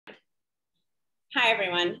Hi,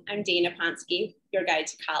 everyone. I'm Dana Ponsky, your guide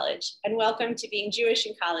to college, and welcome to Being Jewish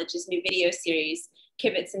in College's new video series,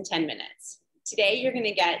 Kibbutz in 10 Minutes. Today, you're going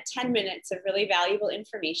to get 10 minutes of really valuable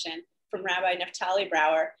information from Rabbi Naftali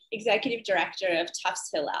Brower, Executive Director of Tufts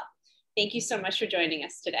Hillel. Thank you so much for joining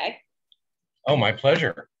us today. Oh, my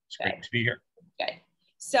pleasure. It's great to be here. Good.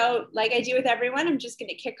 So, like I do with everyone, I'm just going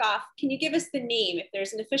to kick off. Can you give us the name, if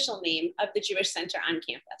there's an official name, of the Jewish Center on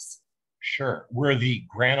campus? Sure. We're the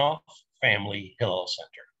Granoff Family Hillel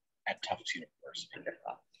Center at Tufts University.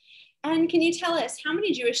 Wonderful. And can you tell us how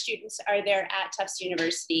many Jewish students are there at Tufts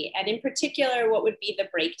University? And in particular, what would be the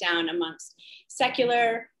breakdown amongst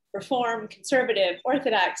secular, Reform, conservative,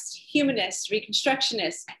 Orthodox, humanist,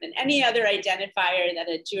 Reconstructionist, and any other identifier that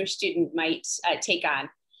a Jewish student might take on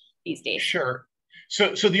these days? Sure.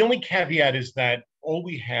 So the only caveat is that all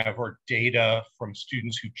we have are data from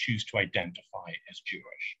students who choose to identify as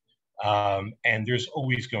Jewish. And there's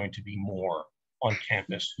always going to be more on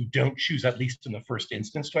campus who don't choose, at least in the first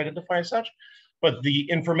instance, to identify as such. But the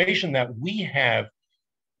information that we have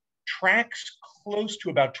tracks close to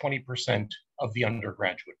about 20% of the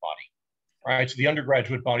undergraduate body, right? So the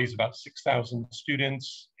undergraduate body is about 6,000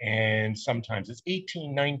 students, and sometimes it's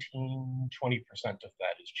 18, 19, 20% of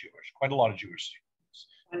that is Jewish. Quite a lot of Jewish students,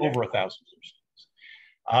 over 1,000 students.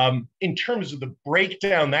 In terms of the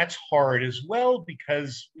breakdown, that's hard as well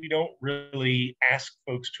because we don't really ask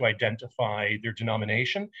folks to identify their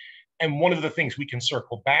denomination. And one of the things we can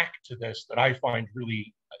circle back to this that I find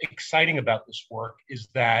really exciting about this work is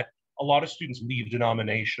that a lot of students leave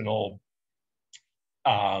denominational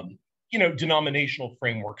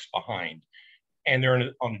frameworks behind, and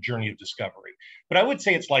they're on a journey of discovery. But I would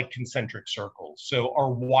say it's like concentric circles. So our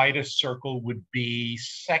widest circle would be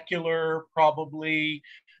secular, probably.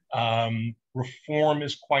 Reform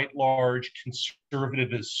is quite large.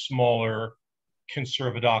 Conservative is smaller.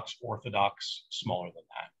 Conservadox, Orthodox, smaller than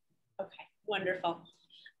that. Okay, wonderful.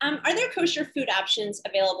 Are there kosher food options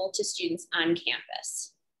available to students on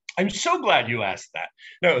campus? I'm so glad you asked that.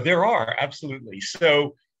 No, there are, absolutely.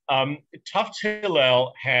 So Tufts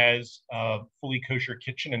Hillel has a fully kosher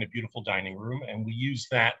kitchen and a beautiful dining room, and we use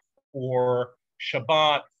that for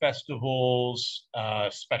Shabbat, festivals,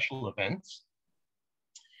 special events.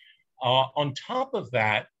 On top of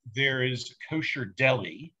that, there is a kosher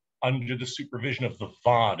deli under the supervision of the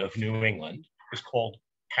VOD of New England. It's called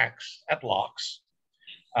Pax et Locks,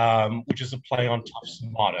 which is a play on Tufts'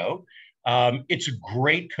 motto. It's a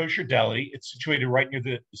great kosher deli. It's situated right near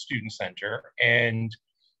the student center. And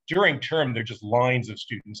during term, there are just lines of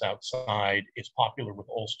students outside. It's popular with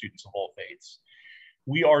all students of all faiths.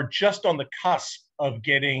 We are just on the cusp of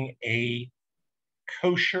getting a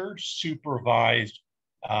kosher supervised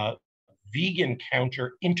vegan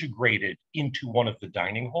counter integrated into one of the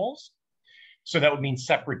dining halls. So that would mean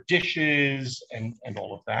separate dishes and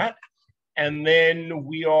all of that. And then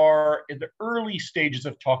we are in the early stages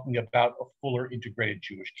of talking about a fuller integrated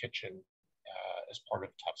Jewish kitchen as part of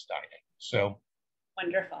Tufts dining. So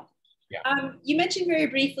wonderful. Yeah. You mentioned very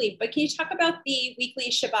briefly, but can you talk about the weekly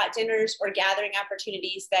Shabbat dinners or gathering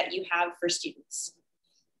opportunities that you have for students?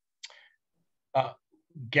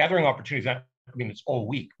 Gathering opportunities, I mean, it's all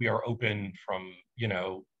week. We are open from,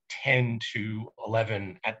 10 to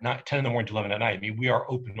 11 at night, 10 in the morning to 11 at night. I mean, we are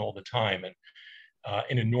open all the time. And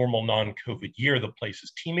in a normal non-COVID year, the place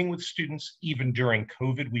is teeming with students. Even during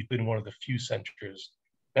COVID, we've been one of the few centers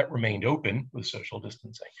that remained open with social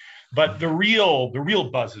distancing. But the real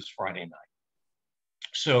buzz is Friday night.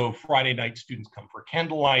 So Friday night, students come for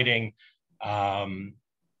candle lighting.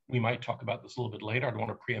 We might talk about this a little bit later. I don't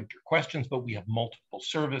want to preempt your questions, but we have multiple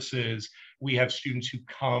services. We have students who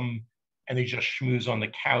come and they just schmooze on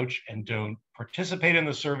the couch and don't participate in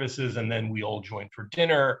the services. And then we all join for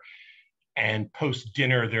dinner. And post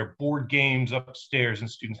dinner, there are board games upstairs and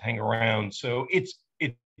students hang around. So it's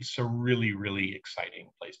a really, really exciting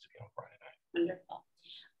place to be on Friday night. Wonderful.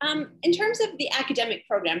 In terms of the academic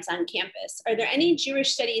programs on campus, are there any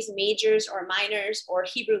Jewish studies majors or minors or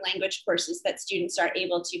Hebrew language courses that students are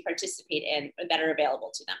able to participate in or that are available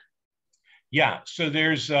to them? Yeah, so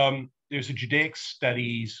there's a Judaic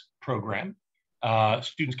studies program.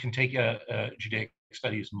 Students can take a Judaic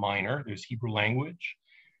studies minor. There's Hebrew language.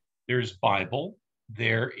 There's Bible.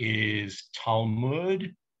 There is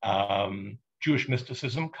Talmud, Jewish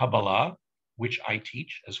mysticism, Kabbalah, which I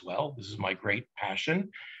teach as well. This is my great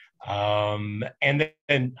passion. And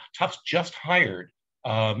then Tufts just hired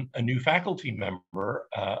a new faculty member,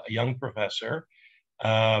 a young professor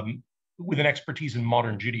with an expertise in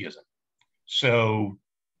modern Judaism. So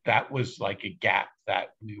that was like a gap that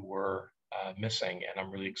we were missing, and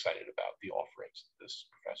I'm really excited about the offerings that this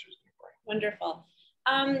professor is going to bring. Wonderful.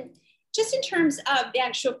 Just in terms of the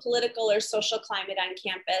actual political or social climate on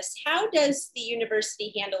campus, how does the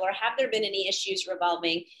university handle, or have there been any issues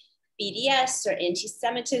revolving BDS or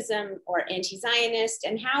anti-Semitism or anti-Zionist,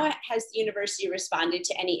 and how has the university responded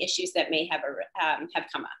to any issues that may have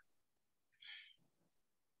come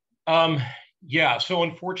up? Yeah, so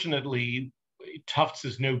unfortunately, Tufts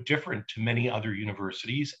is no different to many other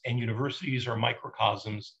universities, and universities are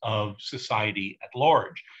microcosms of society at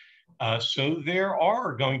large. So there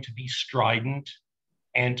are going to be strident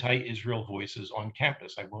anti-Israel voices on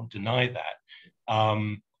campus. I won't deny that.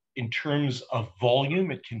 In terms of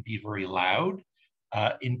volume, it can be very loud.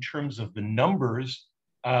 In terms of the numbers,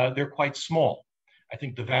 they're quite small. I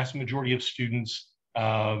think the vast majority of students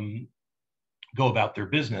go about their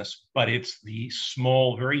business, but it's the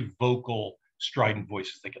small, very vocal, strident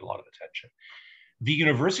voices that get a lot of attention. The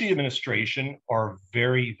university administration are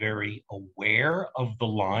very, very aware of the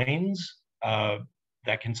lines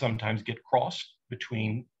that can sometimes get crossed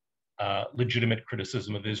between legitimate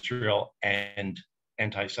criticism of Israel and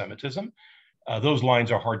anti-Semitism. Those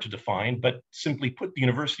lines are hard to define, but simply put, the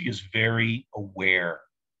university is very aware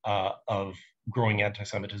of growing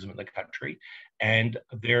anti-Semitism in the country, and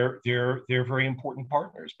they're very important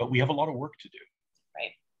partners. But we have a lot of work to do.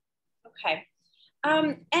 Right. Okay.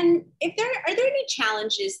 And are there any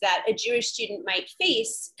challenges that a Jewish student might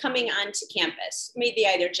face coming onto campus, maybe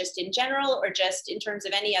either just in general or just in terms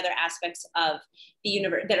of any other aspects of the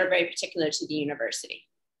university that are very particular to the university?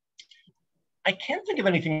 I can't think of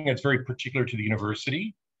anything that's very particular to the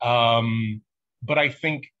university, but I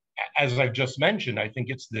think, as I've just mentioned, I think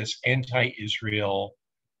it's this anti-Israel,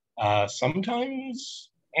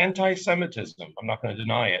 sometimes anti-Semitism. I'm not going to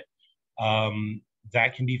deny it.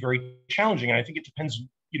 That can be very challenging. And I think it depends,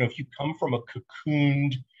 if you come from a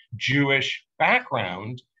cocooned Jewish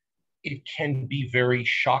background, it can be very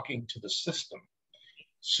shocking to the system.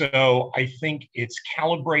 So I think it's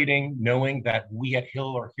calibrating, knowing that we at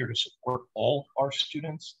Hill are here to support all our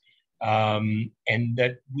students, and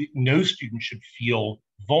that no student should feel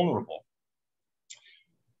vulnerable.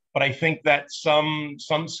 But I think that some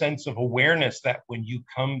sense of awareness that when you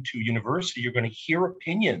come to university, you're going to hear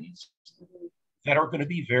opinions that are going to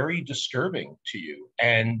be very disturbing to you.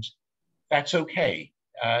 And that's okay,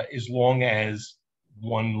 as long as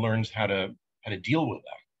one learns how to deal with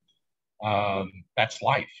them. That's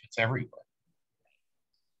life, it's everywhere.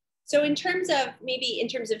 So in terms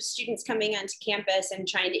of students coming onto campus and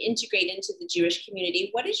trying to integrate into the Jewish community,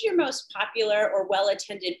 what is your most popular or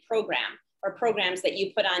well-attended program or programs that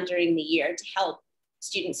you put on during the year to help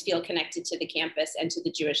students feel connected to the campus and to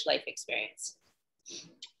the Jewish life experience?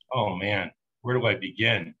 Oh man, where do I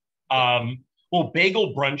begin? Well,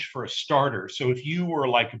 bagel brunch for a starter. So if you were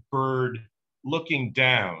like a bird looking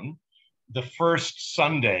down, the first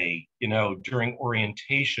Sunday, during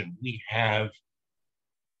orientation, we have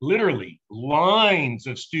literally lines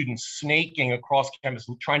of students snaking across campus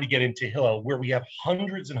trying to get into Hillel, where we have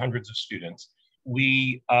hundreds and hundreds of students.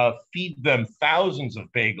 We feed them thousands of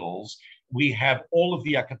bagels. We have all of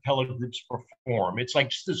the a cappella groups perform. It's like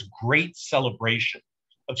just this great celebration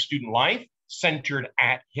of student life centered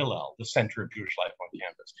at Hillel, the center of Jewish life on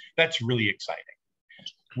campus. That's really exciting.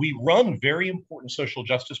 We run very important social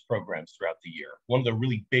justice programs throughout the year. One of the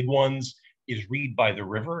really big ones is Read by the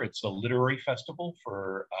River. It's a literary festival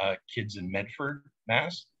for kids in Medford,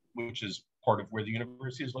 Mass, which is part of where the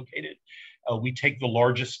university is located. We take the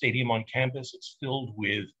largest stadium on campus. It's filled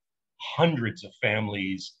with hundreds of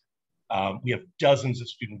families. We have dozens of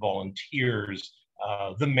student volunteers.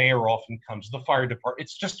 The mayor often comes, the fire department.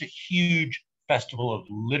 It's just a huge festival of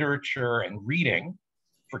literature and reading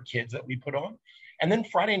for kids that we put on. And then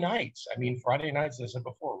Friday nights, as I said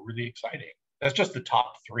before, really exciting. That's just the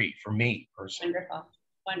top three for me personally. Wonderful,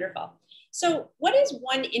 wonderful. So what is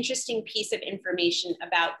one interesting piece of information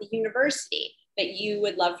about the university that you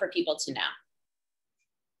would love for people to know?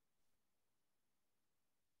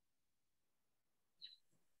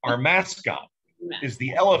 Our mascot is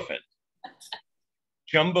the elephant.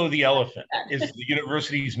 Jumbo the elephant is the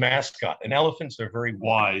university's mascot. And elephants are very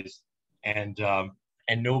wise and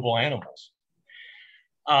noble animals.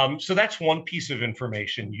 So that's one piece of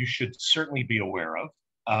information you should certainly be aware of,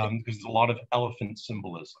 because there's a lot of elephant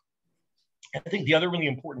symbolism. I think the other really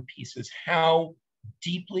important piece is how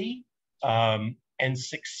deeply and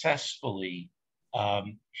successfully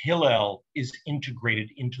Hillel is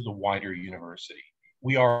integrated into the wider university.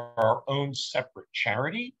 We are our own separate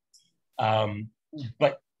charity,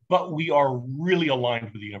 but we are really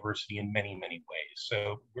aligned with the university in many, many ways.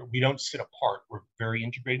 So we don't sit apart. We're very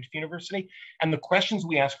integrated to the university. And the questions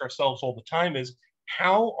we ask ourselves all the time is,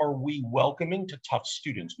 how are we welcoming to Tufts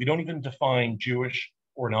students? We don't even define Jewish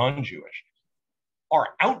or non-Jewish. Our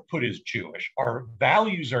output is Jewish. Our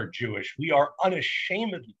values are Jewish. We are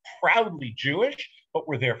unashamedly, proudly Jewish, but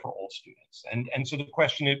we're there for all students. And so the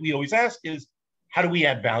question that we always ask is, how do we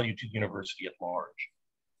add value to the university at large?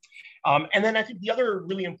 And then I think the other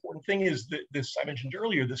really important thing is that this, I mentioned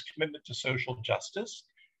earlier, this commitment to social justice,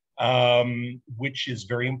 which is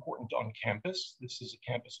very important on campus. This is a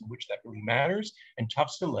campus in which that really matters. And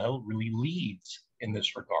Tufts Hillel really leads in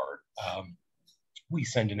this regard. We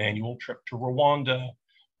send an annual trip to Rwanda.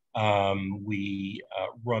 We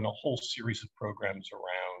run a whole series of programs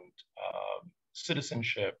around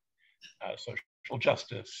citizenship, social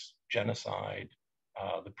justice, genocide,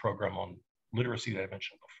 the program on literacy that I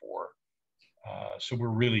mentioned before. So we're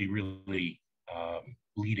really, really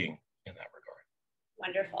leading in that regard.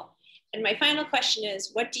 Wonderful. And my final question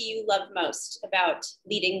is, what do you love most about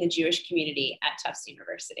leading the Jewish community at Tufts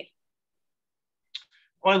University?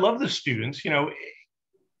 Well, I love the students. You know,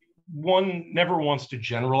 one never wants to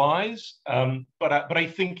generalize, but I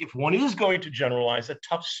think if one is going to generalize, a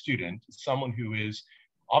Tufts student is someone who is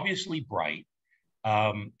obviously bright,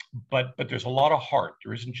 but there's a lot of heart.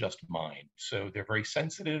 There isn't just mind. So they're very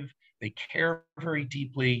sensitive. They care very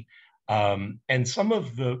deeply. And some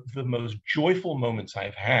of the most joyful moments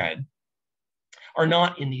I've had are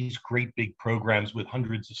not in these great big programs with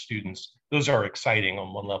hundreds of students. Those are exciting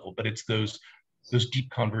on one level, but it's those deep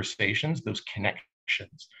conversations, those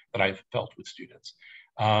connections that I've felt with students.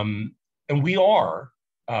 And we are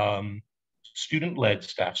student-led,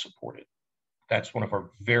 staff-supported. That's one of our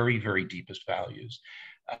very, very deepest values.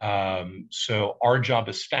 So our job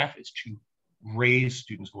as staff is to raise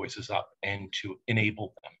students' voices up and to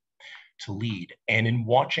enable them to lead. And in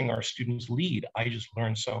watching our students lead, I just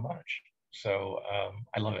learned so much. So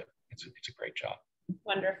I love it. It's a great job.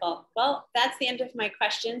 Wonderful. Well, that's the end of my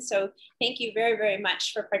questions. So thank you very, very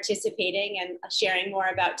much for participating and sharing more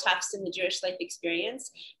about Tufts and the Jewish life experience.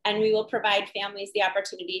 And we will provide families the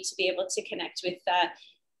opportunity to be able to connect with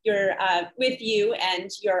with you and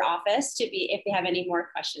your office if they have any more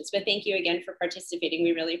questions. But thank you again for participating.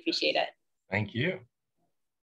 We really appreciate it. Thank you.